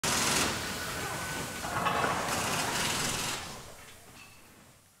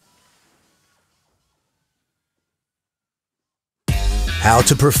How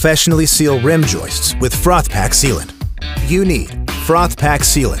to professionally seal rim joists with Froth-Pak Sealant. You need Froth-Pak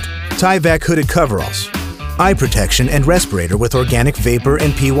Sealant, Tyvek hooded coveralls, eye protection and respirator with organic vapor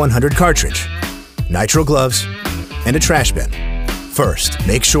and P100 cartridge, nitrile gloves, and a trash bin. First,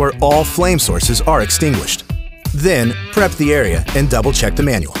 make sure all flame sources are extinguished. Then, prep the area and double-check the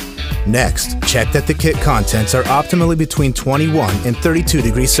manual. Next, check that the kit contents are optimally between 21 and 32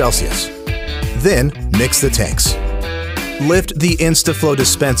 degrees Celsius. Then, mix the tanks. Lift the InstaFlow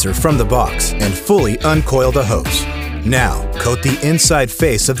dispenser from the box and fully uncoil the hose. Now, coat the inside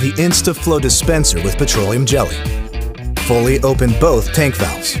face of the InstaFlow dispenser with petroleum jelly. Fully open both tank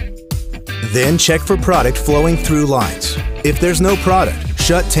valves. Then check for product flowing through lines. If there's no product,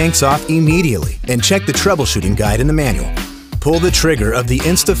 shut tanks off immediately and check the troubleshooting guide in the manual. Pull the trigger of the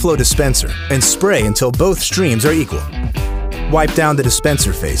InstaFlow dispenser and spray until both streams are equal. Wipe down the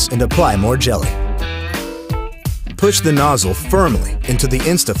dispenser face and apply more jelly. Push the nozzle firmly into the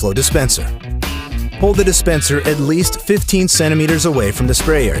InstaFlow dispenser. Hold the dispenser at least 15 centimeters away from the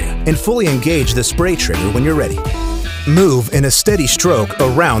spray area and fully engage the spray trigger when you're ready. Move in a steady stroke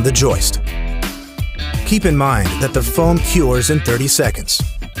around the joist. Keep in mind that the foam cures in 30 seconds.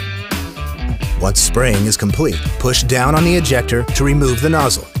 Once spraying is complete, push down on the ejector to remove the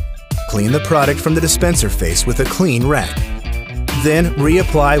nozzle. Clean the product from the dispenser face with a clean rag. Then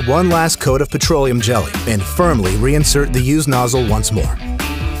reapply one last coat of petroleum jelly and firmly reinsert the used nozzle once more.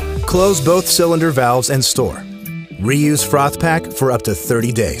 Close both cylinder valves and store. Reuse Froth-Pak for up to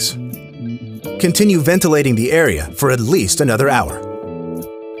 30 days. Continue ventilating the area for at least another hour.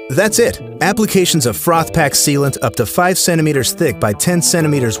 That's it. Applications of Froth-Pak sealant up to 5 centimeters thick by 10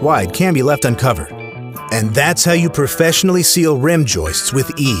 centimeters wide can be left uncovered. And that's how you professionally seal rim joists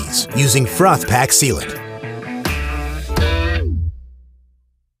with ease using Froth-Pak sealant.